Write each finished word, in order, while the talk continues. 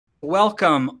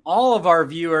Welcome all of our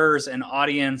viewers and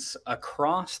audience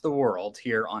across the world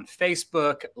here on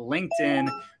Facebook, LinkedIn,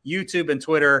 YouTube, and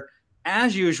Twitter.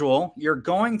 As usual, you're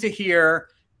going to hear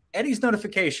Eddie's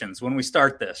notifications when we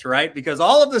start this, right? Because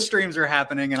all of the streams are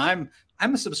happening and I'm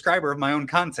a subscriber of my own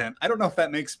content. I don't know if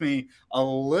that makes me a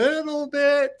little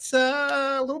bit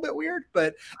weird,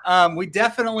 but we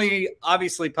definitely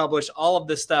obviously publish all of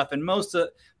this stuff, and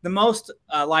the most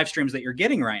live streams that you're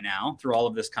getting right now through all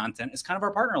of this content is kind of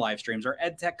our partner live streams, our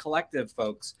EdTech collective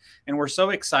folks. And we're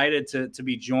so excited to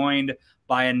be joined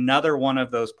by another one of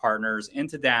those partners,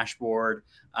 InteDashboard,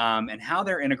 and how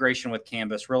their integration with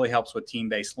Canvas really helps with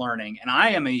team-based learning. And I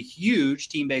am a huge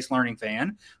team-based learning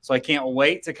fan, so I can't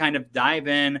wait to kind of dive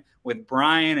in with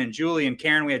Brian and Julie and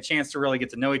Karen. We had a chance to really get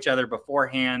to know each other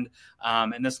beforehand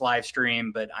in this live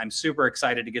stream, but I'm super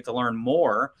excited to get to learn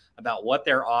more about what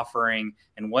they're offering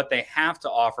and what they have to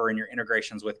offer in your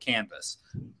integrations with Canvas.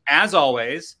 As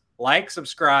always, like,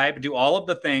 subscribe, do all of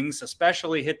the things,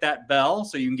 especially hit that bell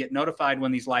so you can get notified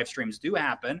when these live streams do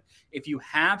happen. If you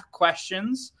have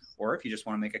questions or if you just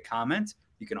want to make a comment,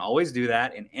 you can always do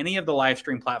that in any of the live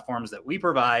stream platforms that we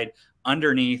provide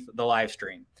underneath the live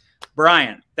stream.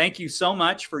 Brian, thank you so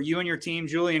much for you and your team,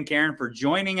 Julie and Karen, for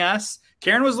joining us.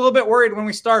 Karen was a little bit worried when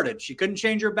we started. She couldn't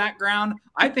change her background.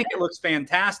 I think it looks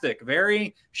fantastic.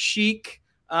 Very chic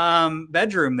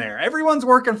bedroom there. Everyone's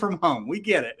working from home. We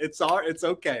get it. It's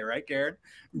okay, right, Karen?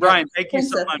 Brian, thank you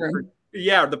so much for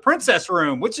the princess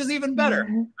room, which is even better.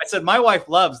 I said my wife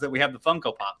loves that we have the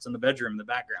Funko Pops in the bedroom in the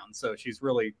background, so she's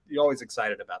really always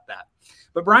excited about that.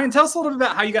 But Brian, tell us a little bit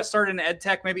about how you got started in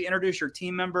EdTech. Maybe introduce your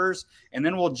team members, and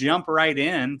then we'll jump right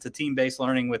in to team-based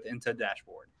learning with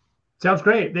InteDashboard. Sounds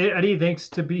great. Eddie, thanks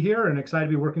to be here and excited to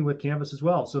be working with Canvas as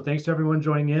well. So thanks to everyone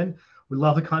joining in. We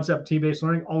love the concept of team-based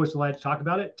learning. Always delighted to talk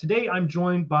about it. Today, I'm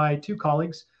joined by two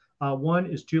colleagues. One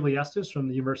is Julie Estis from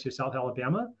the University of South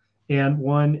Alabama, and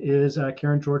one is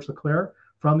Karen George LeClaire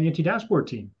from the InteDashboard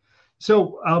team.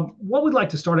 So what we'd like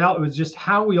to start out with is just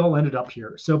how we all ended up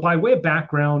here. So by way of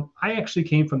background, I actually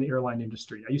came from the airline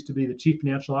industry. I used to be the chief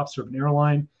financial officer of an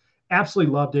airline.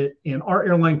 Absolutely loved it. And our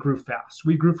airline grew fast.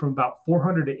 We grew from about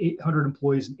 400 to 800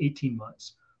 employees in 18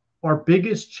 months. Our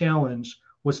biggest challenge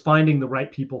was finding the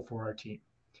right people for our team.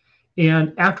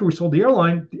 And after we sold the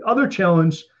airline, the other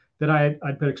challenge that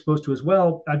I'd been exposed to as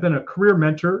well, I'd been a career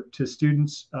mentor to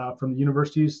students from the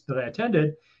universities that I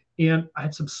attended, and I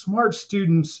had some smart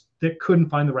students that couldn't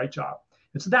find the right job.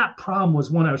 And so that problem was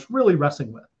one I was really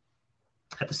wrestling with.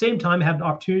 At the same time, I had an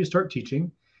opportunity to start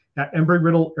teaching at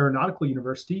Embry-Riddle Aeronautical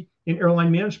University in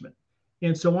airline management.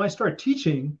 And so when I started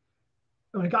teaching,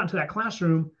 when I got into that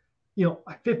classroom,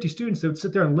 50 students that would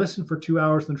sit there and listen for 2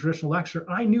 hours in the traditional lecture.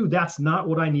 I knew that's not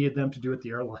what I needed them to do at the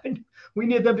airline. We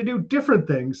needed them to do different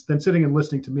things than sitting and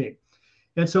listening to me.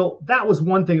 And so that was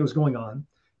one thing that was going on.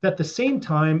 At the same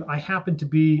time, I happened to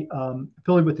be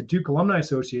affiliated with the Duke Alumni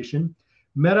Association,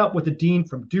 met up with the dean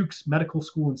from Duke's medical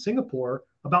school in Singapore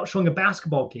about showing a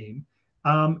basketball game.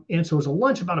 And so it was a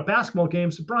lunch about a basketball game.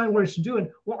 So Brian, what are you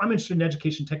doing? Well, I'm interested in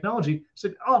education technology. I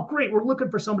said, oh, great. We're looking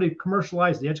for somebody to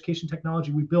commercialize the education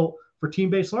technology we built for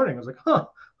team-based learning. I was like,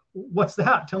 what's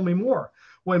that? Tell me more.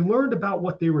 Well, I learned about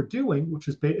what they were doing, which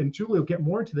is, and Julie will get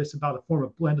more into this, about a form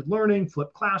of blended learning,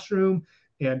 flipped classroom,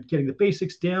 and getting the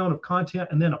basics down of content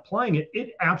and then applying it.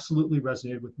 It absolutely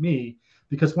resonated with me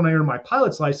because when I earned my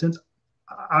pilot's license,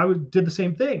 I did the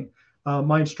same thing.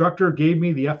 My instructor gave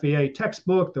me the FAA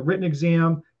textbook, the written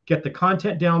exam, get the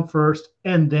content down first,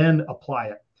 and then apply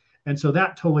it. And so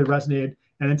that totally resonated.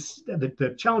 And it's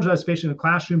the challenge I was facing in the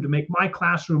classroom to make my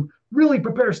classroom really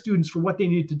prepare students for what they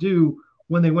needed to do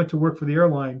when they went to work for the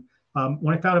airline.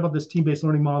 When I found out about this team-based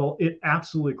learning model, it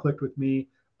absolutely clicked with me.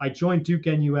 I joined Duke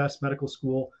NUS Medical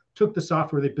School, took the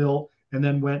software they built, and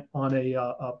then went on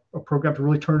a program to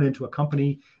really turn it into a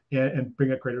company and bring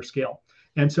it greater scale.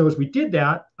 And so as we did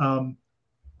that,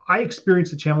 I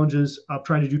experienced the challenges of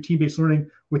trying to do team-based learning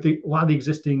with a lot of the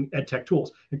existing EdTech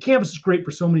tools. And Canvas is great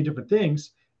for so many different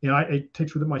things, and I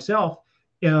teach with it myself.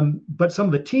 But some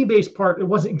of the team-based part, it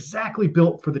wasn't exactly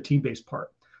built for the team-based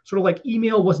part. Sort of like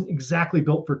email wasn't exactly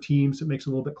built for teams. It makes it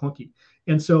a little bit clunky.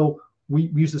 And so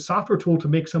we used a software tool to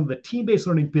make some of the team-based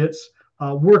learning bits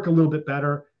work a little bit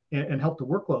better and help the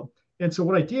workload. And so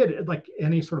what I did, like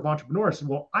any sort of entrepreneur, I said,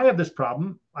 well, I have this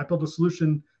problem. I built a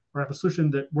solution, or I have a solution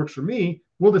that works for me.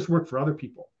 Will this work for other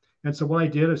people? And so what I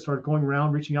did, I started going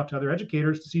around, reaching out to other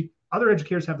educators to see other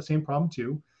educators have the same problem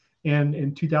too. And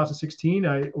in 2016,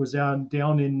 I was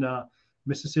down in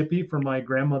Mississippi for my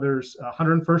grandmother's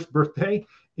 101st birthday.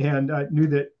 And I knew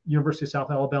that University of South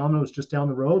Alabama was just down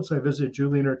the road. So I visited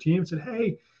Julie and her team and said,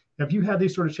 hey, have you had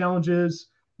these sort of challenges?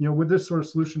 would this sort of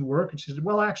solution work? And she said,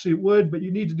 well, actually it would, but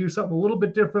you need to do something a little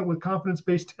bit different with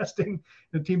confidence-based testing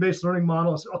and a team-based learning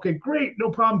model. I said, okay, great, no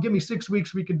problem. Give me 6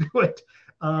 weeks, we can do it.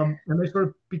 And they sort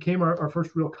of became our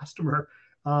first real customer.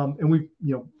 And we've,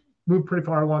 moved pretty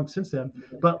far along since then.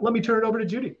 But let me turn it over to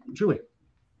Julie.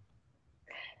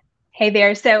 Hey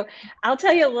there. So I'll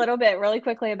tell you a little bit really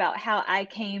quickly about how I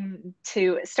came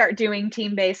to start doing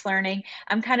team-based learning.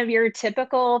 I'm kind of your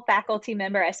typical faculty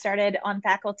member. I started on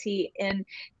faculty in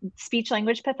speech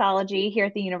language pathology here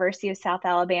at the University of South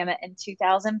Alabama in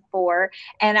 2004.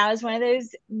 And I was one of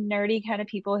those nerdy kind of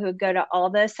people who would go to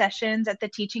all the sessions at the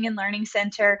Teaching and Learning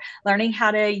Center, learning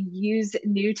how to use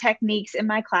new techniques in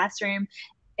my classroom,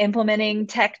 implementing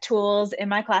tech tools in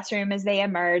my classroom as they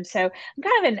emerge. So I'm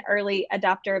kind of an early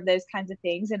adopter of those kinds of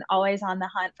things and always on the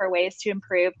hunt for ways to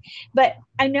improve. But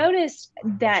I noticed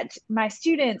that my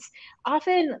students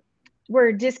often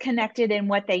were disconnected in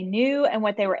what they knew and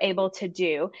what they were able to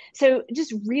do. So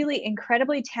just really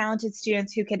incredibly talented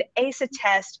students who could ace a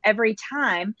test every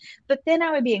time, but then I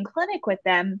would be in clinic with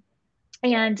them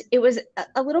and it was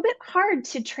a little bit hard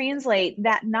to translate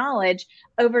that knowledge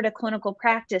over to clinical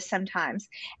practice sometimes.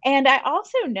 And I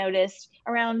also noticed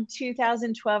around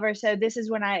 2012 or so, this is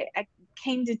when I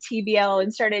came to TBL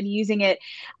and started using it.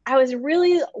 I was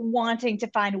really wanting to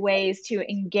find ways to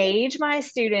engage my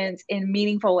students in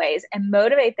meaningful ways and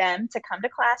motivate them to come to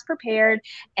class prepared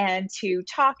and to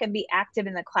talk and be active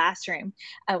in the classroom.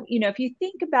 If you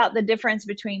think about the difference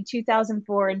between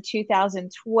 2004 and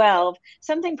 2012,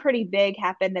 something pretty big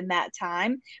happened in that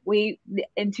time.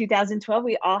 In 2012,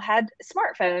 we all had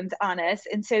smartphones on us.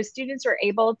 And so students were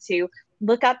able to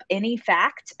look up any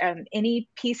fact, any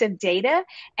piece of data,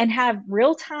 and have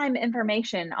real-time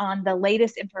information on the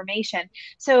latest information.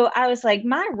 So I was like,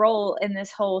 my role in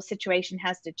this whole situation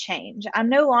has to change. I'm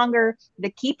no longer the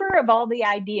keeper of all the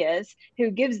ideas who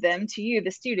gives them to you,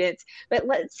 the students, but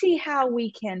let's see how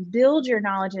we can build your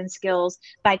knowledge and skills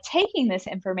by taking this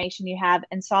information you have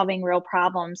and solving real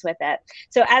problems with it.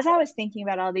 So as I was thinking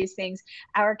about all these things,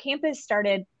 our campus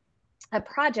started a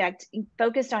project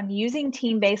focused on using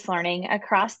team-based learning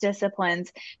across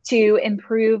disciplines to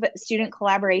improve student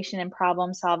collaboration and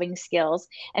problem-solving skills.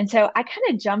 And so I kind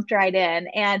of jumped right in,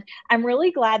 and I'm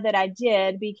really glad that I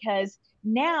did, because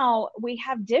now we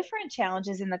have different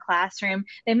challenges in the classroom.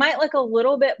 They might look a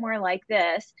little bit more like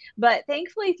this, but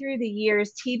thankfully through the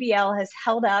years, TBL has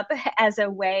held up as a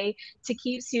way to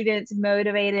keep students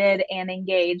motivated and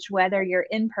engaged, whether you're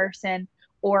in person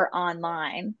or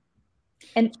online.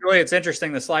 And Julie, it's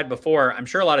interesting, the slide before, I'm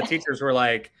sure a lot of teachers were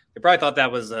like, they probably thought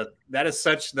that is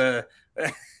such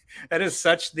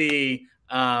the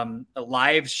a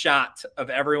live shot of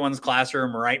everyone's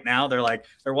classroom right now.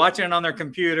 They're watching it on their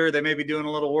computer. They may be doing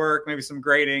a little work, maybe some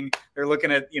grading. They're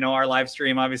looking at, our live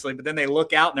stream, obviously, but then they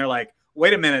look out and they're like,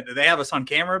 wait a minute, do they have us on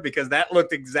camera? Because that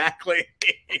looked exactly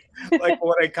like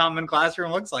what a common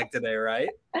classroom looks like today, right?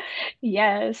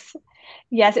 Yes.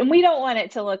 Yes, and we don't want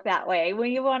it to look that way.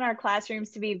 We want our classrooms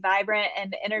to be vibrant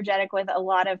and energetic with a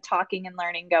lot of talking and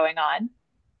learning going on.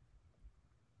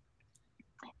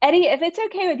 Eddie, if it's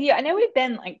okay with you, I know we've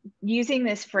been using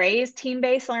this phrase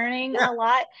team-based learning a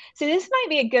lot. So this might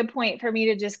be a good point for me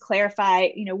to just clarify,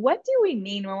 what do we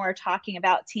mean when we're talking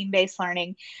about team-based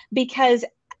learning? Because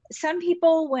some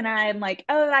people, when I'm like,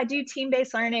 oh, I do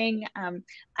team-based learning,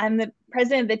 I'm the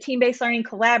president of the Team-Based Learning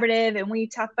Collaborative, and we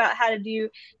talk about how to do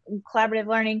collaborative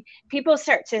learning, people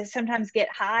start to sometimes get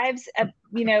hives,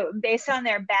 based on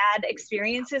their bad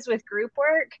experiences with group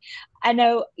work. I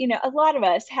know, a lot of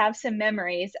us have some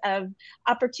memories of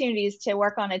opportunities to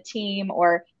work on a team,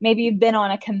 or maybe you've been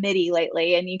on a committee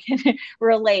lately and you can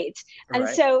relate. Right. And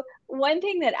so one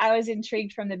thing that I was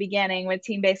intrigued from the beginning with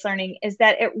team-based learning is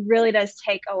that it really does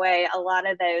take away a lot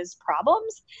of those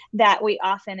problems that we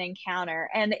often encounter.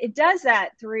 And it does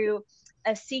that through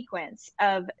a sequence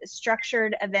of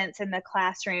structured events in the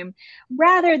classroom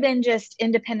rather than just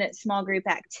independent small group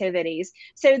activities.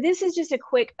 So this is just a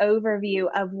quick overview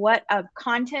of what a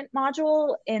content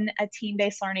module in a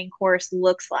team-based learning course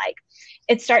looks like.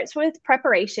 It starts with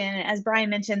preparation. As Brian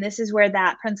mentioned, this is where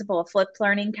that principle of flipped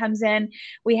learning comes in.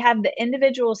 We have the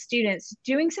individual students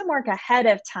doing some work ahead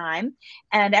of time.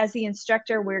 And as the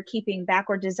instructor, we're keeping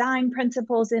backward design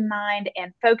principles in mind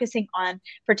and focusing on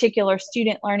particular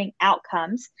student learning outcomes.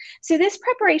 So this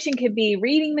preparation could be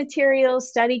reading materials,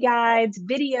 study guides,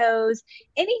 videos,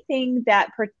 anything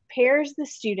that prepares the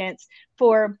students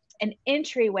for an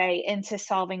entryway into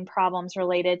solving problems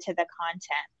related to the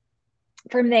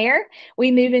content. From there,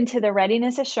 we move into the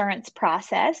readiness assurance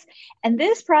process, and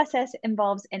this process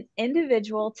involves an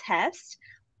individual test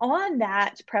on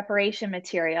that preparation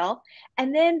material,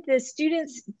 and then the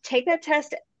students take that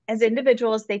test as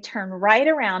individuals, they turn right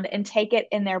around and take it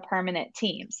in their permanent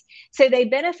teams. So they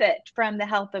benefit from the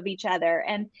help of each other.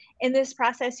 And in this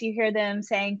process, you hear them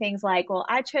saying things like, well,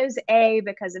 I chose A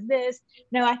because of this.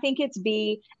 No, I think it's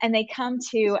B. And they come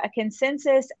to a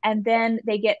consensus, and then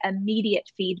they get immediate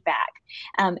feedback.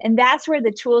 And that's where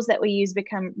the tools that we use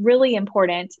become really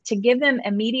important, to give them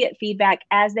immediate feedback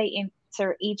as they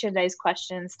answer each of those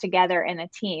questions together in a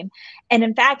team. And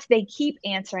in fact, they keep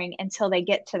answering until they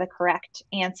get to the correct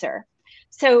answer.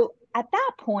 So at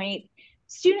that point,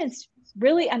 students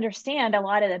really understand a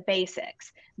lot of the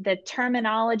basics, the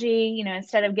terminology,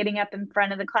 instead of getting up in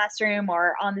front of the classroom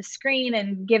or on the screen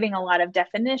and giving a lot of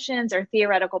definitions or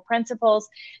theoretical principles.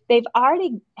 They've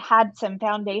already had some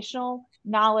foundational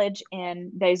knowledge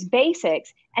in those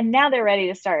basics, and now they're ready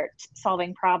to start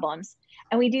solving problems.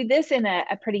 And we do this in a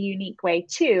pretty unique way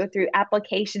too, through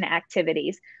application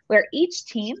activities, where each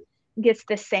team gets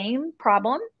the same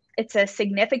problem. It's a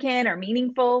significant or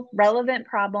meaningful, relevant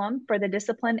problem for the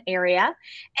discipline area.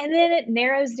 And then it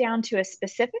narrows down to a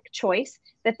specific choice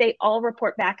that they all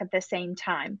report back at the same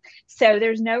time. So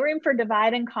there's no room for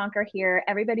divide and conquer here.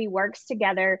 Everybody works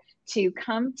together to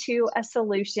come to a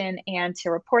solution and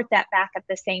to report that back at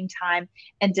the same time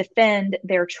and defend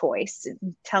their choice,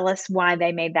 tell us why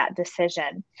they made that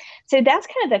decision. So that's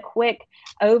kind of the quick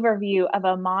overview of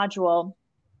a module.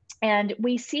 And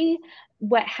we see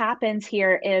what happens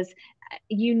here is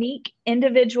unique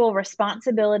individual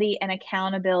responsibility and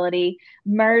accountability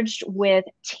merged with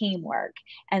teamwork.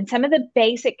 And some of the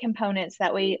basic components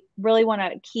that we really want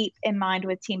to keep in mind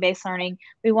with team-based learning,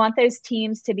 we want those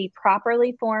teams to be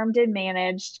properly formed and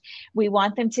managed. We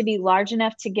want them to be large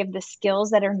enough to give the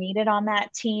skills that are needed on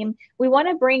that team. We want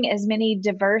to bring as many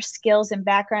diverse skills and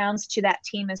backgrounds to that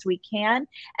team as we can.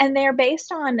 And they're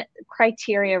based on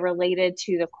criteria related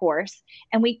to the course.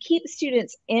 And we keep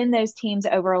students in those teams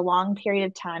over a long period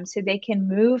of time so they can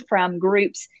move from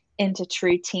groups into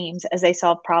true teams as they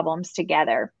solve problems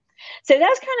together. So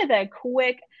that's kind of the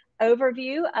quick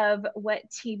overview of what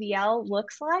TBL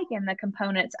looks like and the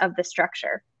components of the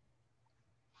structure.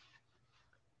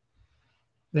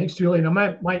 Thanks, Julie. And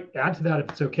I might add to that, if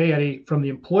it's okay, Eddie, from the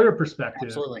employer perspective.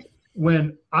 Absolutely.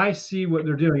 When I see what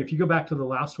they're doing, if you go back to the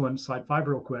last one, slide 5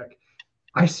 real quick,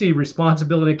 I see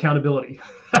responsibility, accountability.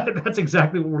 That's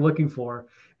exactly what we're looking for.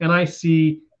 And I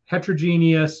see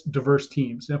heterogeneous, diverse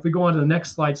teams. And if we go on to the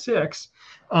next slide 6,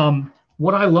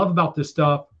 what I love about this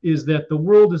stuff is that the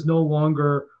world is no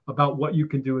longer about what you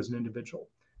can do as an individual.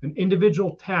 An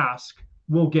individual task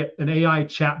will get an AI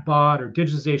chatbot, or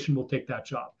digitization will take that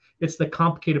job. It's the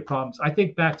complicated problems. I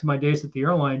think back to my days at the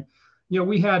airline.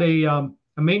 We had a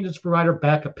maintenance provider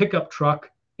back a pickup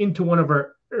truck into one of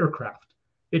our aircraft.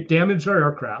 It damaged our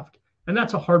aircraft. And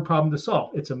that's a hard problem to solve.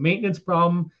 It's a maintenance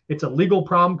problem. It's a legal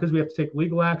problem because we have to take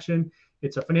legal action.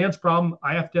 It's a finance problem.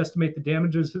 I have to estimate the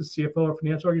damages as CFO or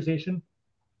finance organization,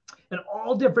 and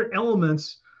all different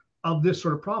elements of this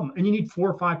sort of problem. And you need 4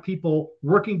 or 5 people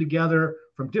working together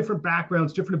from different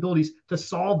backgrounds, different abilities to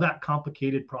solve that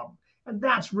complicated problem. And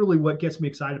that's really what gets me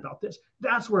excited about this.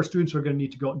 That's where students are going to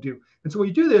need to go and do. And so when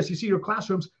you do this, you see your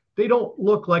classrooms, they don't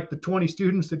look like the 20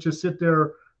 students that just sit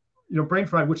there brain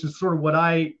fried, which is sort of what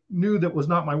I knew that was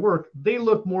not my work. They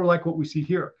look more like what we see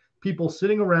here. People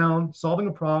sitting around, solving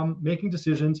a problem, making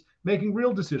decisions, making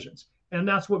real decisions. And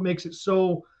that's what makes it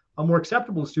so more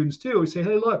acceptable to students too. We say,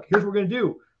 hey, look, here's what we're going to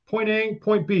do. Point A,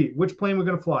 point B, which plane we're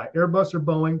going to fly, Airbus or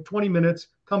Boeing, 20 minutes,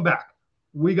 come back.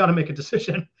 We got to make a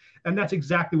decision. And that's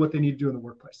exactly what they need to do in the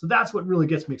workplace. So that's what really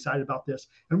gets me excited about this,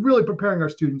 and really preparing our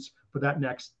students for that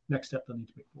next step they'll need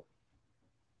to make forward.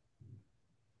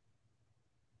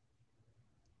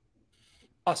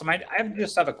 Awesome. I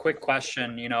just have a quick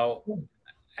question.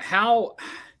 How,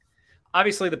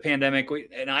 obviously the pandemic,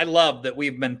 and I love that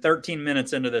we've been 13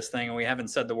 minutes into this thing and we haven't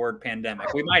said the word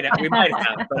pandemic. We might have,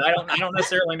 but I don't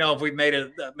necessarily know if we've made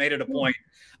it a point.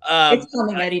 It's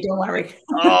coming, Eddie. Don't worry.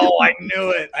 Oh, I knew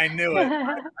it,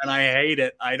 and I hate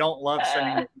it. I don't love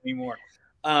saying it anymore.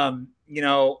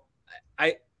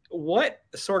 What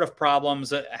sort of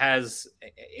problems has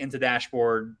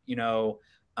InteDashboard,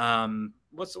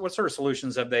 what sort of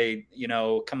solutions have they,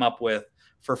 come up with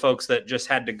for folks that just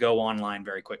had to go online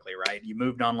very quickly, right? You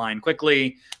moved online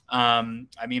quickly. Are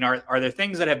there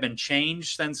things that have been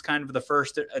changed since kind of the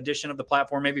first edition of the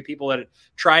platform? Maybe people that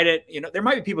tried it, there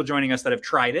might be people joining us that have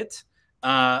tried it,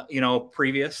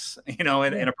 previous, in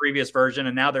a previous version,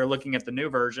 and now they're looking at the new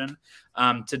version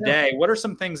today. Yeah. What are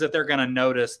some things that they're going to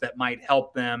notice that might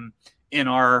help them in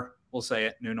our, we'll say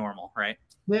it, new normal, right?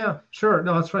 Yeah, sure.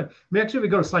 No, that's right. Actually, if we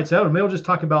go to slide 7, maybe we'll just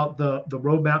talk about the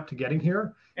roadmap to getting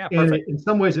here. Yeah, perfect. And in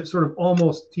some ways, it's sort of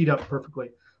almost teed up perfectly.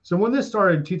 So when this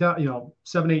started in 2000,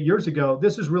 7, 8 years ago,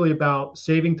 this is really about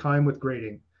saving time with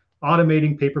grading,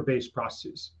 automating paper-based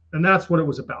processes. And that's what it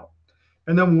was about.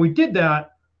 And then when we did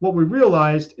that, what we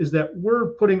realized is that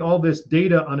we're putting all this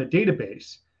data on a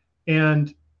database.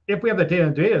 And if we have that data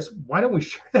on database, why don't we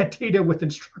share that data with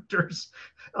instructors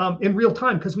in real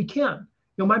time? Because we can.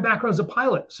 My background is a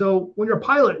pilot. So when you're a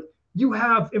pilot, you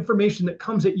have information that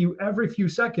comes at you every few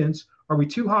seconds. Are we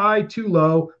too high, too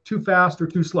low, too fast, or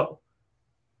too slow?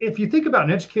 If you think about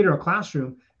an educator in a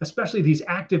classroom, especially these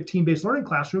active team-based learning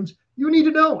classrooms, you need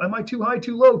to know, am I too high,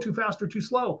 too low, too fast, or too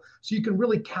slow? So you can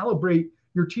really calibrate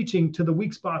your teaching to the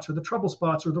weak spots or the trouble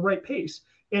spots or the right pace.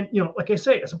 And, like I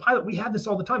say, as a pilot, we have this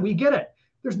all the time. We get it.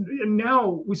 And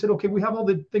now we said, okay, we have all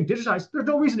the thing digitized. There's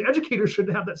no reason educators should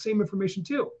have that same information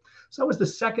too. So that was the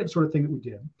second sort of thing that we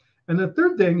did. And the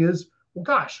third thing is, well,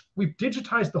 gosh, we've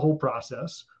digitized the whole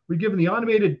process. We've given the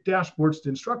automated dashboards to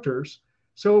instructors.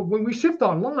 So when we shift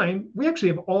online, we actually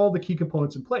have all the key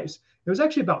components in place. It was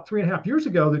actually about 3.5 years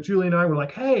ago that Julie and I were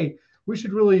like, hey, we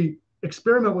should really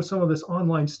experiment with some of this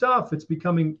online stuff. It's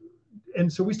becoming,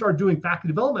 and so we started doing faculty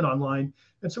development online.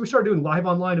 And so we started doing live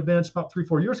online events about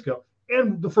 3-4 years ago.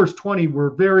 And the first 20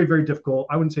 were very, very difficult.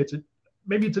 I wouldn't say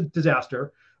maybe it's a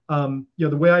disaster.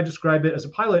 The way I describe it as a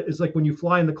pilot is like when you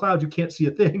fly in the clouds, you can't see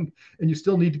a thing and you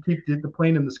still need to keep the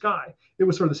plane in the sky. It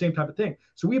was sort of the same type of thing.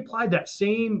 So we applied that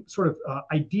same sort of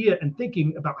idea and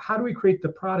thinking about how do we create the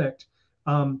product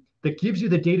that gives you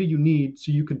the data you need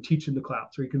so you can teach in the cloud.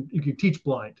 So you can teach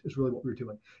blind is really what we were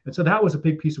doing. And so that was a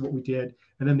big piece of what we did.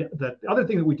 And then the other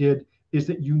thing that we did is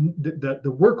that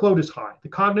the workload is high. The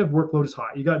cognitive workload is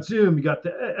high. You got Zoom, you got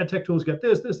the EdTech tools, you got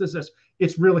this.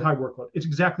 It's really high workload. It's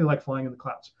exactly like flying in the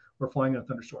clouds or flying in a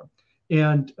thunderstorm.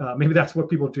 And maybe that's what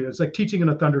people do. It's like teaching in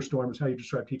a thunderstorm is how you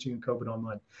describe teaching in COVID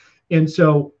online. And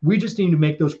so we just need to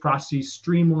make those processes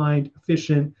streamlined,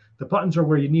 efficient. The buttons are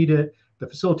where you need it. The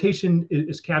facilitation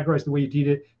is categorized the way you need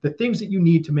it. The things that you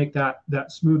need to make that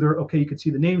smoother. Okay, you can see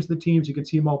the names of the teams. You can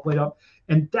see them all played up.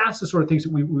 And that's the sort of things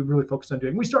that we really focused on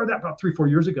doing. We started that about 3-4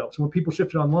 years ago. So when people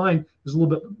shifted online, there's a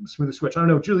little bit smoother switch. I don't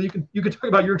know, Julie, you can talk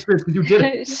about your experience because you did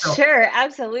it. Sure,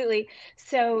 absolutely.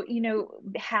 So,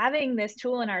 having this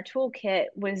tool in our toolkit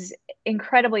was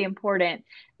incredibly important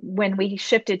when we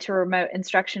shifted to remote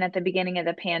instruction at the beginning of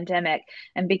the pandemic.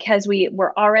 And because we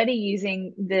were already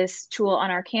using this tool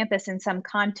on our campus in some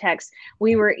context,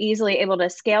 we were easily able to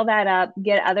scale that up,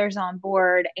 get others on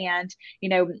board. And,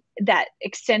 that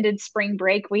extended spring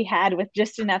break we had with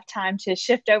just enough time to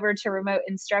shift over to remote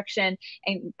instruction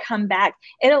and come back,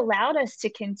 it allowed us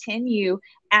to continue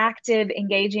active,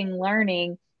 engaging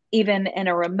learning, even in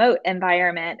a remote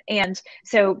environment. And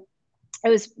so it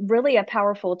was really a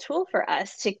powerful tool for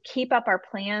us to keep up our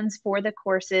plans for the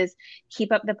courses,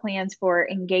 keep up the plans for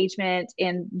engagement,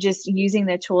 and just using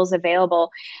the tools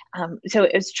available. So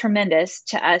it was tremendous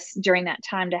to us during that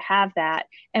time to have that.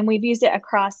 And we've used it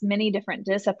across many different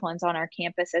disciplines on our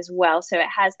campus as well. So it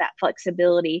has that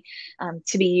flexibility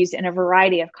to be used in a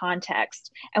variety of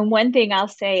contexts. And one thing I'll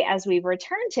say as we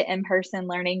return to in-person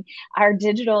learning, our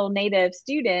digital native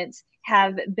students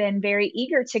have been very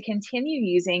eager to continue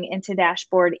using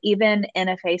InteDashboard even in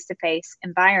a face-to-face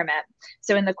environment.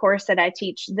 So in the course that I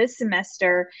teach this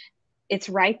semester, it's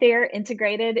right there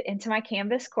integrated into my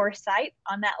Canvas course site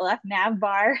on that left nav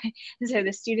bar. So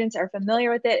the students are familiar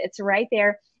with it. It's right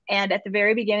there. And at the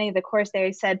very beginning of the course,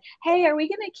 they said, hey, are we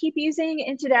going to keep using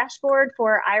InteDashboard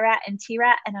for IRAT and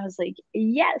TRAT? And I was like,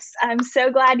 yes, I'm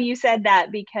so glad you said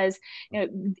that, because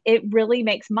it really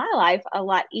makes my life a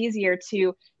lot easier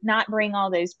to not bring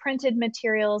all those printed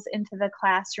materials into the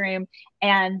classroom.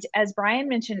 And as Brian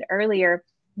mentioned earlier,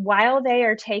 while they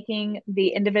are taking the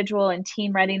individual and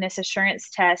team readiness assurance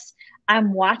tests,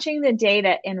 I'm watching the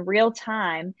data in real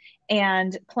time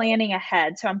and planning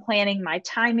ahead. So I'm planning my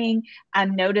timing.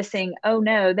 I'm noticing, oh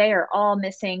no, they are all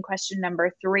missing question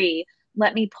number 3.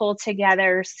 Let me pull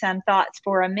together some thoughts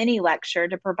for a mini lecture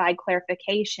to provide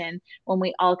clarification when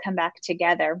we all come back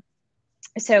together.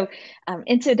 So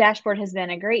InteDashboard has been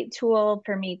a great tool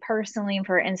for me personally and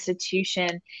for our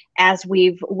institution as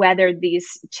we've weathered these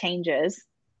changes.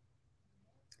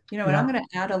 And I'm going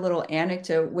to add a little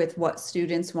anecdote with what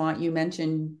students want. You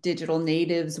mentioned digital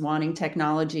natives wanting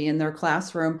technology in their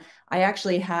classroom. I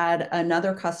actually had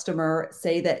another customer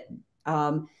say that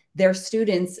their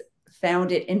students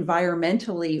found it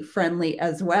environmentally friendly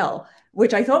as well,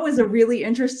 which I thought was a really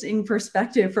interesting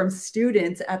perspective from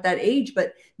students at that age.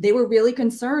 But they were really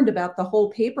concerned about the whole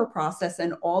paper process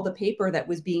and all the paper that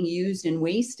was being used and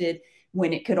wasted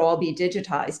when it could all be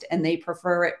digitized, and they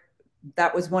prefer it.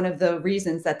 That was one of the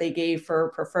reasons that they gave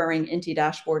for preferring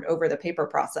InteDashboard over the paper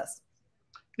process.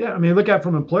 Yeah, I mean, look at it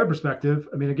from an employer perspective.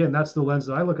 I mean, again, that's the lens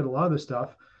that I look at a lot of this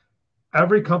stuff.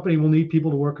 Every company will need people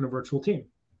to work in a virtual team.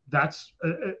 It's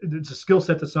a skill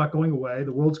set that's not going away.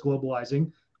 The world's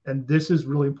globalizing, and this is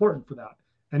really important for that.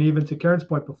 And even to Karen's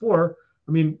point before,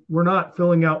 I mean, we're not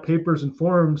filling out papers and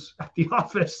forms at the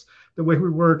office the way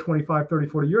we were 25, 30,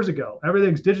 40 years ago.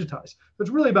 Everything's digitized. So it's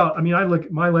really about, I mean,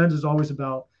 my lens is always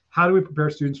about how do we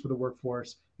prepare students for the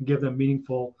workforce and give them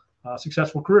meaningful,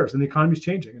 successful careers. And the economy is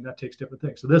changing, and that takes different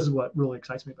things. So this is what really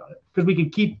excites me about it, because we can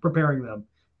keep preparing them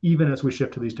even as we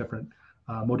shift to these different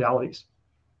modalities.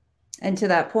 And to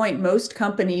that point, most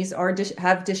companies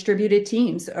have distributed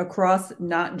teams across,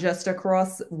 not just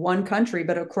across one country,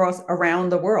 but around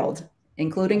the world,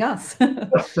 including us.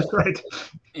 That's right.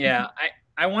 Yeah,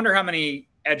 I wonder how many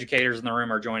educators in the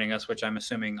room are joining us, which I'm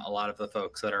assuming a lot of the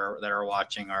folks that are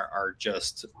watching are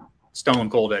just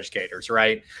stone cold educators,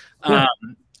 right? Yeah.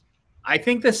 I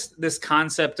think this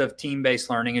concept of team-based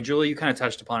learning, and Julie, you kind of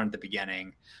touched upon it at the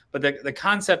beginning, but the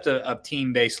concept of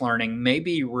team-based learning may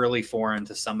be really foreign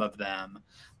to some of them.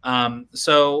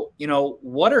 So, you know,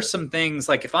 what are some things,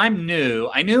 like if I'm new,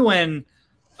 I knew when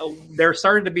there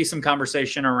started to be some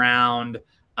conversation around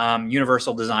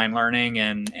universal design learning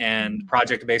and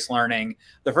project-based learning,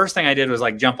 the first thing I did was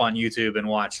like jump on YouTube and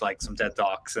watch like some TED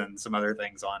Talks and some other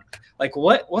things on like,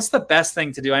 what's the best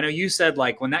thing to do? I know you said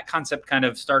like when that concept kind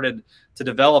of started to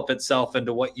develop itself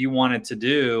into what you wanted to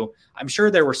do, I'm sure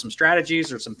there were some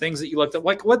strategies or some things that you looked at.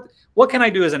 Like what can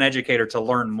I do as an educator to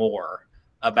learn more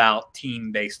about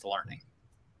team-based learning?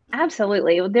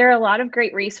 Absolutely. There are a lot of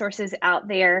great resources out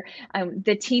there.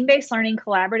 The Team-Based Learning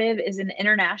Collaborative is an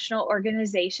international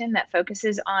organization that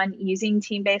focuses on using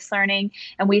team-based learning,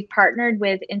 and we've partnered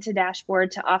with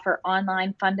InteDashboard to offer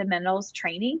online fundamentals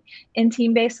training in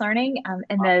team-based learning.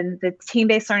 And then the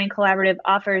Team-Based Learning Collaborative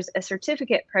offers a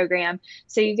certificate program.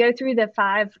 So you go through the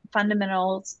 5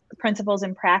 fundamentals, principles,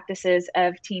 and practices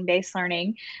of team-based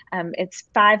learning. It's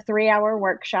 5 3-hour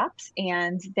workshops,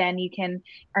 and then you can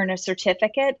earn a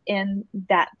certificate in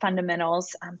that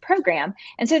fundamentals program.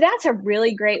 And so that's a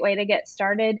really great way to get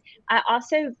started. I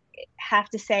also have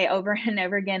to say over and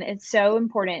over again, it's so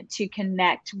important to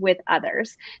connect with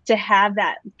others, to have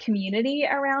that community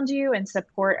around you and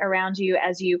support around you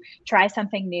as you try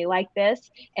something new like this.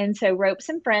 And so rope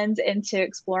some friends into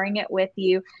exploring it with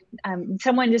you,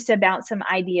 someone just to bounce some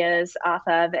ideas off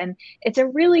of. And it's a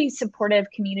really supportive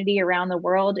community around the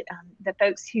world. The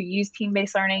folks who use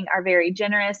team-based learning are very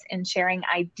generous in sharing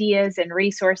ideas and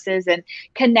resources and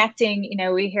connecting. You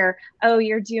know, we hear, oh,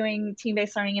 you're doing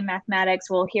team-based learning in mathematics.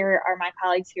 Well, here are my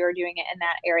colleagues who are doing it in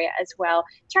that area as well,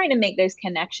 trying to make those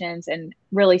connections and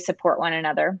really support one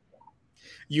another.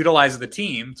 Utilize the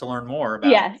team to learn more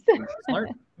about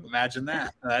learning. Imagine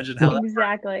that. Imagine how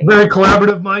exactly. Very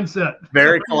collaborative mindset.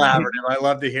 Very collaborative. I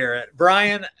love to hear it.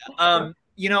 Brian,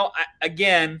 you know,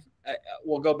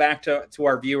 we'll go back to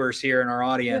our viewers here in our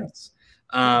audience.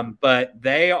 But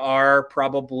they are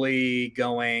probably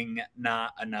going,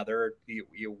 not another,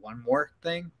 you one more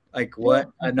thing? Like what?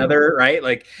 Another, right?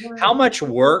 Like how much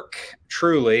work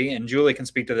truly, and Julie can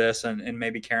speak to this and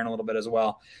maybe Karen a little bit as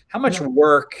well, how much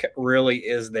work really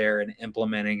is there in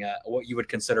implementing what you would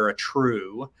consider a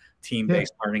true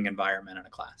team-based learning environment in a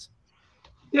class?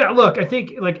 Yeah, look, I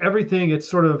think like everything, it's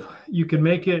sort of, you can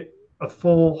make it a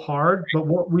full hard, but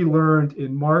what we learned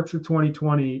in March of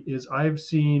 2020 is I've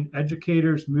seen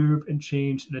educators move and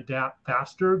change and adapt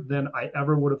faster than I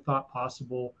ever would have thought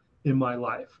possible in my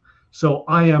life. So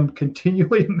I am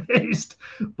continually amazed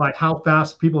by how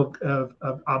fast people have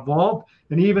evolved,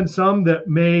 and even some that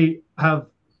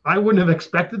I wouldn't have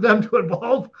expected them to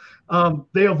evolve.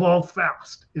 They evolve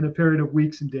fast in a period of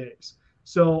weeks and days.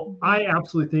 So I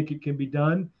absolutely think it can be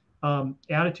done.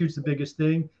 Attitude's the biggest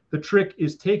thing. The trick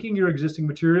is taking your existing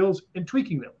materials and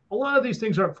tweaking them. A lot of these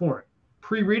things aren't foreign.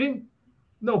 Pre-reading,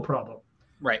 no problem.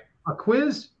 Right. A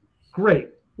quiz, great.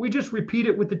 We just repeat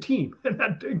it with the team, and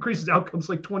that increases outcomes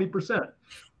like 20%.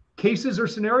 Cases or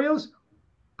scenarios,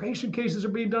 patient cases are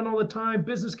being done all the time,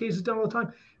 business cases done all the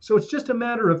time. So it's just a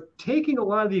matter of taking a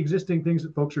lot of the existing things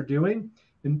that folks are doing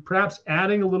and perhaps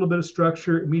adding a little bit of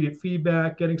structure, immediate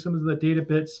feedback, getting some of the data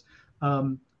bits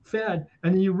fed,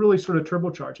 and then you really sort of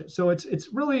turbocharge it. So it's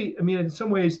really, I mean, in some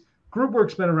ways, group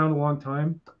work's been around a long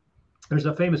time. There's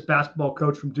a famous basketball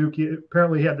coach from Duke. He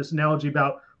had this analogy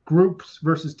about groups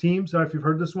versus teams. I don't know if you've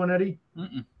heard this one, Eddie.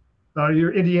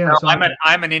 You're Indiana. No,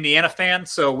 I'm an Indiana fan,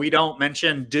 so we don't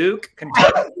mention Duke,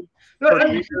 Kentucky.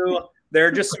 There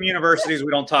are just some universities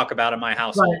we don't talk about in my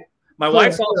household. Right. My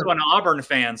wife's also an Auburn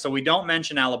fan, so we don't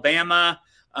mention Alabama.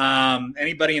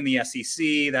 Anybody in the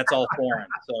SEC, that's all foreign.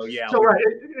 So yeah. So right,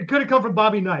 it could have come from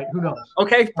Bobby Knight. Who knows?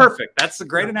 Okay, perfect. That's a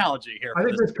great analogy here. I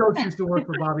think this coach used to work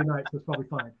for Bobby Knight, so it's probably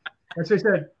fine. And so he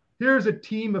said, here's a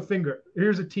team of fingers.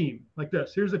 Here's a team like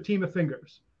this. Here's a team of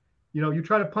fingers. You know, you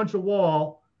try to punch a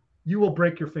wall, you will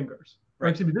break your fingers.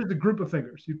 Right. This is a group of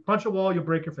fingers. You punch a wall, you'll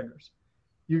break your fingers.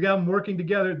 You got them working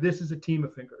together. This is a team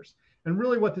of fingers. And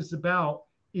really what this is about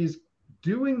is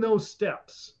doing those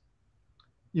steps,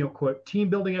 you know, quote, team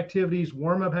building activities,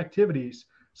 warm up activities,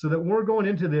 so that when we're going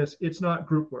into this, it's not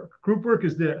group work. Group work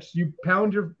is this. You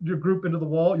pound your group into the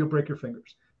wall, you'll break your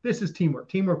fingers. This is teamwork.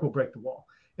 Teamwork will break the wall.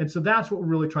 And so that's what we're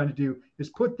really trying to do, is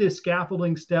put this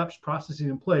scaffolding, steps, processing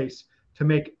in place to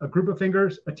make a group of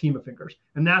fingers a team of fingers.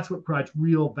 And that's what provides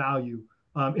real value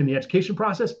in the education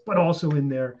process, but also in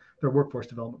their workforce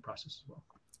development process as well.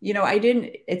 You know,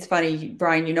 it's funny,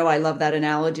 Brian, you know, I love that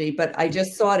analogy, but I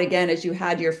just saw it again as you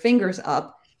had your fingers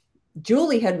up.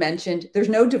 Julie had mentioned there's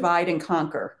no divide and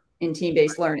conquer in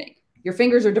team-based learning. Your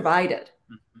fingers are divided.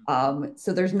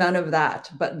 So there's none of that,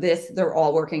 but they're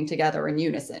all working together in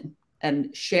unison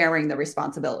and sharing the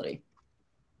responsibility.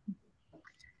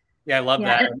 Yeah, I love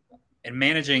that. And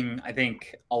managing, I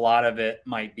think a lot of it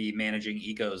might be managing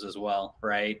egos as well,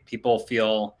 right? People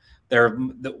feel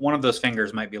one of those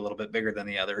fingers might be a little bit bigger than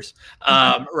the others,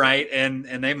 right? And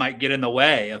they might get in the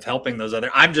way of helping those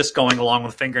other. I'm just going along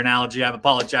with finger analogy. I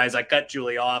apologize. I cut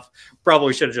Julie off.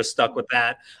 Probably should have just stuck with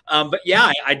that. But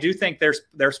yeah, I do think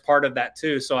there's part of that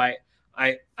too. So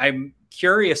I'm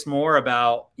curious more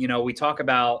about, you know, we talk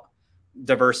about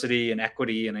diversity and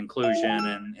equity and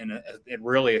inclusion and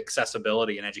really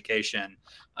accessibility in education.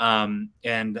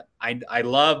 And I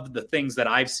love the things that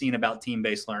I've seen about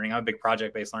team-based learning. I'm a big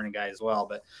project-based learning guy as well,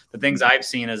 but the things I've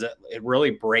seen is that it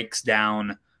really breaks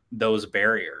down those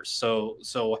barriers. So,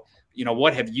 you know,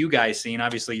 what have you guys seen?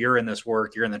 Obviously you're in this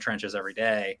work, you're in the trenches every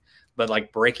day, but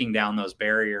like breaking down those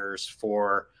barriers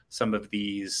for some of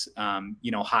these,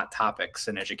 you know, hot topics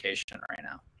in education right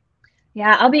now.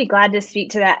 Yeah, I'll be glad to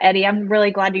speak to that, Eddie. I'm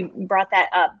really glad you brought that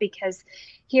up, because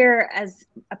here, as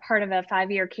a part of a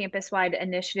 5-year campus-wide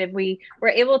initiative, we were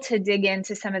able to dig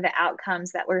into some of the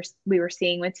outcomes that we were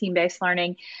seeing with team-based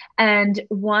learning. And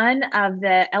one of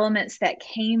the elements that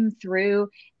came through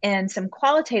in some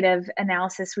qualitative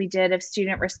analysis we did of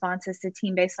student responses to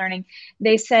team-based learning,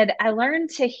 they said, I learned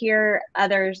to hear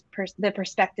others, the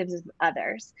perspectives of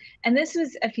others. And this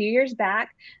was a few years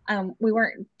back. We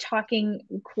weren't talking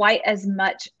quite as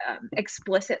much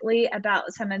explicitly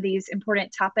about some of these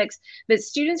important topics, but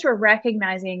students were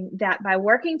recognizing that by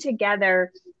working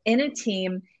together in a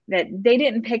team, that they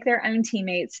didn't pick their own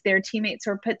teammates. Their teammates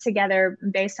were put together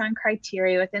based on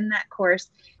criteria within that course.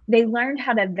 They learned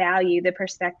how to value the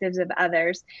perspectives of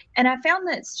others. And I found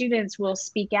that students will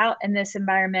speak out in this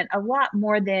environment a lot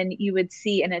more than you would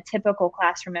see in a typical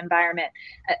classroom environment.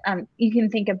 You can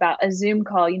think about a Zoom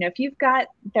call. You know, if you've got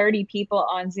 30 people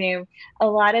on Zoom, a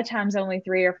lot of times only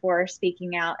 3 or 4 are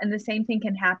speaking out. And the same thing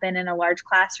can happen in a large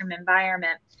classroom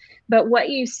environment. But what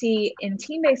you see in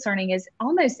team-based learning is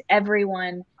almost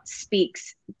everyone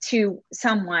speaks to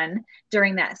someone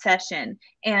during that session.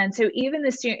 And so even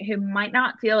the student who might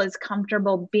not feel as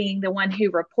comfortable being the one who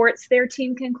reports their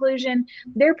team conclusion,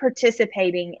 they're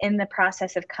participating in the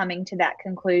process of coming to that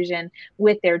conclusion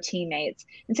with their teammates.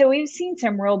 And so we've seen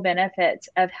some real benefits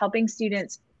of helping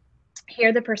students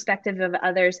hear the perspective of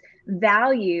others,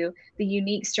 value the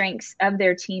unique strengths of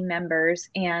their team members,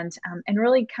 and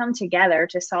really come together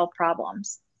to solve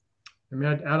problems. I mean,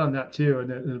 I'd add on that too,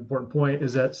 and an important point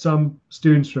is that some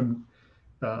students from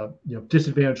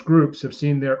disadvantaged groups have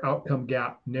seen their outcome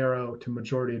gap narrow to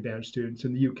majority advantaged students.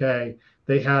 In the UK,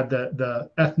 they had the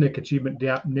ethnic achievement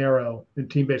gap narrow in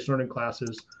team-based learning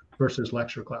classes versus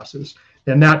lecture classes,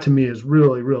 and that to me is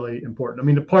really, really important. I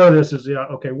mean, a part of this is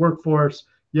workforce,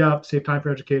 save time for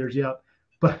educators,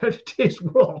 but in today's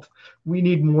world, we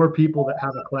need more people that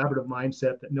have a collaborative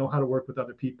mindset, that know how to work with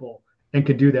other people and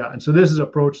can do that. And so this is an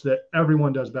approach that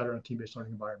everyone does better in a team-based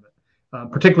learning environment,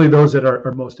 particularly those that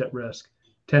are most at risk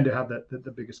tend to have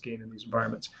the biggest gain in these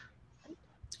environments.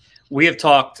 We have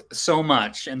talked so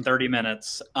much in 30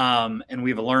 minutes and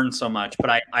we've learned so much, but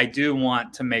I do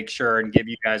want to make sure and give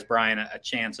you guys, Brian, a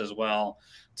chance as well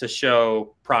to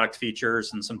show product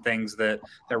features and some things that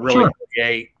really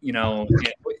create,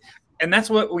 and that's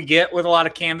what we get with a lot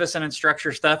of Canvas and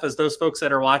Instructure stuff, as those folks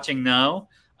that are watching know.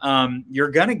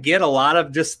 you're going to get a lot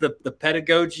of just the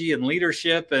pedagogy and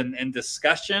leadership and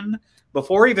discussion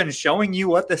before even showing you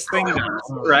what this thing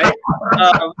does, right?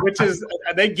 Which is,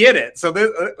 they get it. So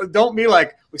don't be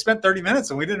like, we spent 30 minutes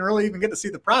and we didn't really even get to see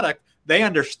the product. They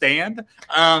understand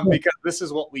because this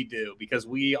is what we do, because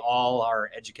we all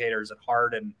are educators at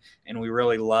heart, and we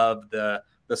really love the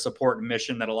support and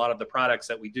mission that a lot of the products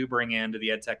that we do bring into the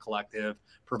EdTech Collective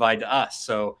provide to us.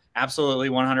 So absolutely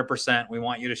 100%, we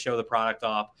want you to show the product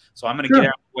off. So I'm going to get out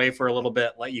of the way for a little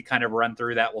bit, let you kind of run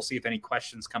through that. We'll see if any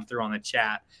questions come through on the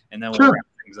chat, and then we'll wrap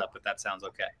things up if that sounds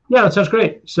okay. Yeah, that sounds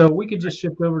great. So we could just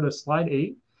shift over to slide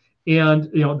 8. And,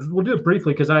 we'll do it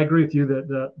briefly because I agree with you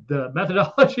that the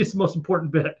methodology is the most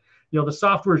important bit. The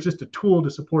software is just a tool to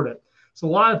support it. So a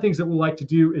lot of things that we like to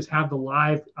do is have the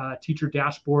live teacher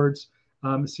dashboards,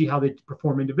 see how they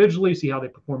perform individually, see how they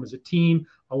perform as a team.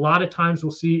 A lot of times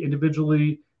we'll see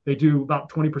individually they do about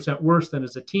 20% worse than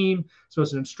as a team. So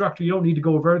as an instructor, you don't need to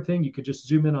go over everything. You could just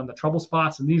zoom in on the trouble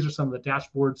spots. And these are some of the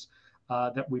dashboards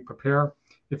that we prepare.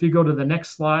 If you go to the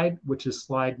next slide, which is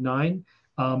slide 9,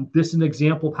 this is an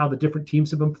example of how the different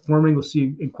teams have been performing. We'll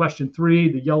see in question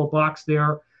 3, the yellow box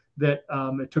there, that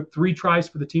it took 3 tries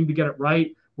for the team to get it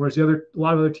right, whereas a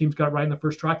lot of other teams got it right in the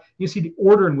first try. You see the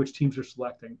order in which teams are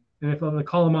selecting. And if on the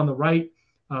column on the right,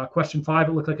 question 5,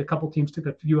 it looked like a couple teams took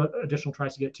a few additional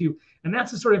tries to get 2. And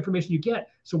that's the sort of information you get.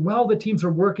 So while the teams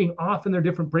are working off in their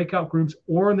different breakout groups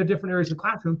or in the different areas of the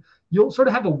classroom, you'll sort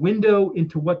of have a window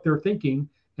into what they're thinking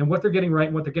and what they're getting right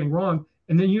and what they're getting wrong.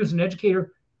 And then you as an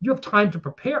educator, you have time to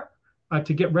prepare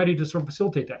to get ready to sort of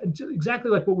facilitate that. And exactly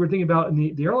like what we're thinking about in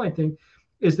the airline thing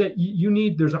is that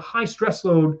there's a high stress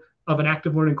load of an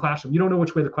active learning classroom. You don't know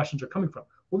which way the questions are coming from.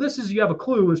 Well, this is, you have a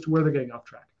clue as to where they're getting off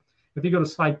track. If you go to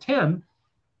slide 10,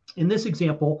 in this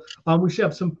example, we should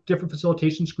have some different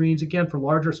facilitation screens, again, for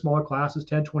larger, smaller classes,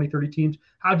 10, 20, 30 teams.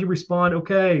 How do you respond?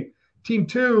 Okay, team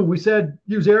 2, we said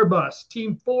use Airbus.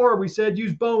 Team 4, we said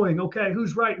use Boeing. Okay,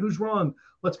 who's right, who's wrong?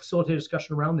 Let's facilitate a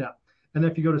discussion around that. And then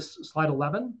if you go to slide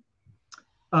 11,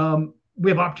 we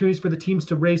have opportunities for the teams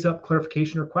to raise up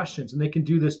clarification or questions, and they can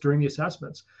do this during the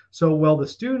assessments. So while the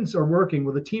students are working,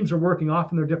 while the teams are working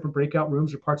off in their different breakout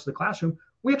rooms or parts of the classroom,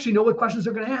 we actually know what questions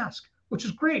they're going to ask, which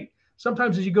is great.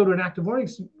 Sometimes as you go to an active learning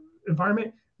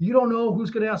environment, you don't know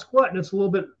who's going to ask what, and it's a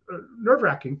little bit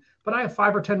nerve-wracking. But I have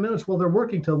 5 or 10 minutes while they're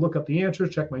working to look up the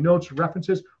answers, check my notes,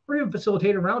 references, or even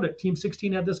facilitate around it. Team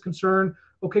 16 had this concern.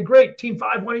 Okay, great. Team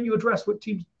 5, why don't you address what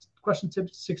question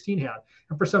 16 had?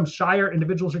 And for some shyer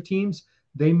individuals or teams,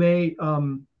 they may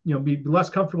be less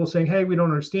comfortable saying, hey, we don't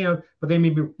understand, but they may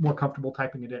be more comfortable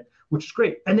typing it in, which is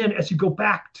great. And then as you go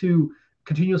back to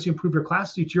continuously improve your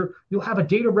class each year, you'll have a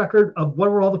data record of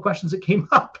what were all the questions that came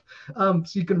up. So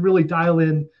you can really dial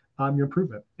in your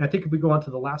improvement. And I think if we go on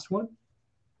to the last one,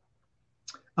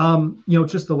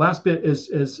 just the last bit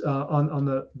is on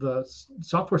the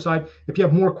software side. If you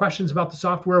have more questions about the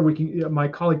software, we can. My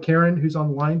colleague Karen, who's on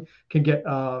the line, can get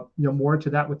more into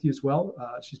that with you as well.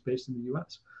 She's based in the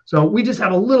U.S. So we just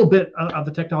have a little bit of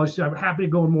the technology. So I'm happy to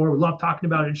go in more. We love talking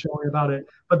about it and showing about it.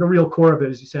 But the real core of it,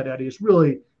 as you said, Eddie, is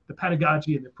really the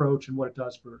pedagogy and the approach and what it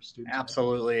does for students.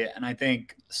 Absolutely. And I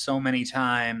think so many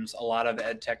times a lot of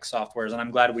EdTech softwares, and I'm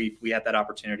glad we had that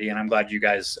opportunity, and I'm glad you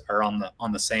guys are on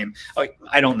the same.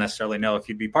 I don't necessarily know if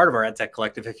you'd be part of our EdTech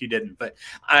collective if you didn't, but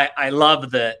I love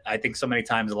that. I think so many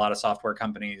times a lot of software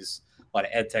companies, a lot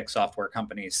of EdTech software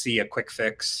companies see a quick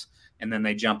fix, and then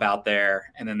they jump out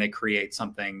there and then they create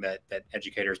something that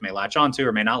educators may latch onto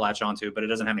or may not latch onto, but it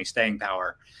doesn't have any staying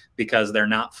power because they're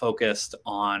not focused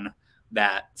on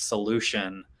that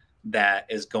solution that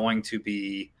is going to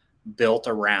be built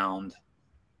around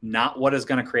not what is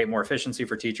going to create more efficiency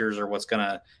for teachers or what's going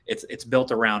to, it's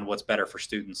built around what's better for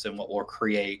students and what will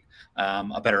create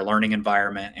a better learning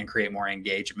environment and create more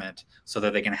engagement so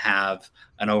that they can have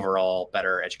an overall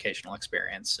better educational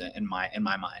experience in my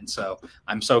mind. So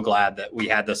I'm so glad that we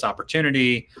had this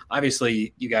opportunity.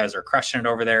 Obviously you guys are crushing it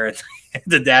over there at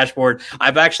the dashboard.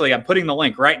 I'm putting the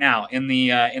link right now in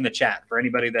the chat for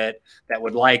anybody that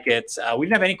would like it. We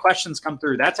didn't have any questions come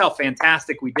through. That's how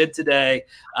fantastic we did today.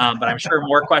 But I'm sure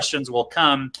more questions will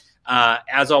come.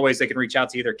 As always, they can reach out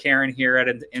to either Karen here at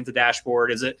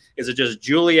InteDashboard. Is it just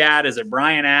Julie at? Is it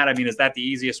Brian at? I mean, is that the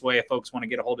easiest way if folks want to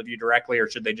get a hold of you directly, or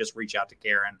should they just reach out to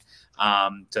Karen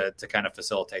to kind of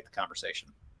facilitate the conversation?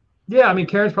 Yeah, I mean,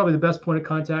 Karen's probably the best point of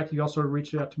contact. You also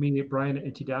reach out to me at Brian at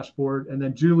InteDashboard, and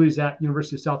then Julie's at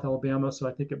University of South Alabama, so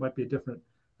I think it might be a different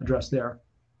address there.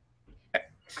 Okay.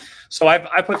 So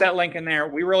I put that link in there.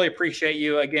 We really appreciate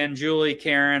you again, Julie,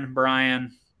 Karen,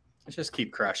 Brian. Let's just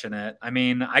keep crushing it. I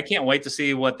mean, I can't wait to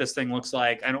see what this thing looks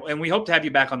like. And we hope to have you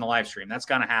back on the live stream. That's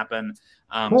going to happen.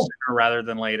 Cool. sooner rather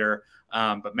than later.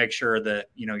 But make sure that,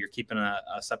 you're keeping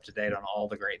us up to date on all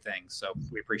the great things. So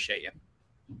we appreciate you.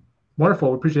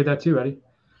 Wonderful. We appreciate that too, Eddie.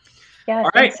 Yeah,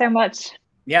 thanks so much.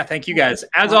 Yeah, thank you guys.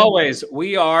 As always,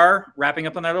 we are wrapping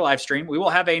up another live stream. We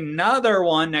will have another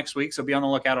one next week, so be on the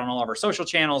lookout on all of our social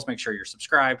channels. Make sure you're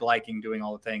subscribed, liking, doing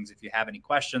all the things. If you have any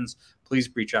questions, please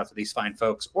reach out to these fine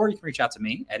folks, or you can reach out to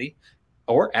me, Eddie,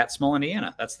 or at Small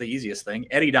Indiana. That's the easiest thing.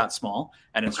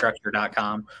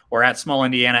 Eddie.small@instructure.com or at Small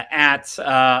Indiana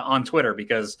on Twitter,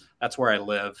 because that's where I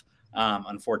live.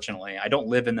 Unfortunately, I don't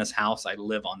live in this house. I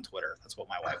live on Twitter. That's what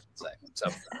my wife would say. So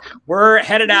we're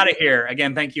headed out of here.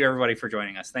 Again, thank you everybody for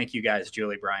joining us. Thank you guys,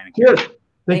 Julie, Brian. Cheers.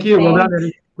 Thank you. Well done,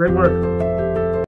 Eddie. Great work.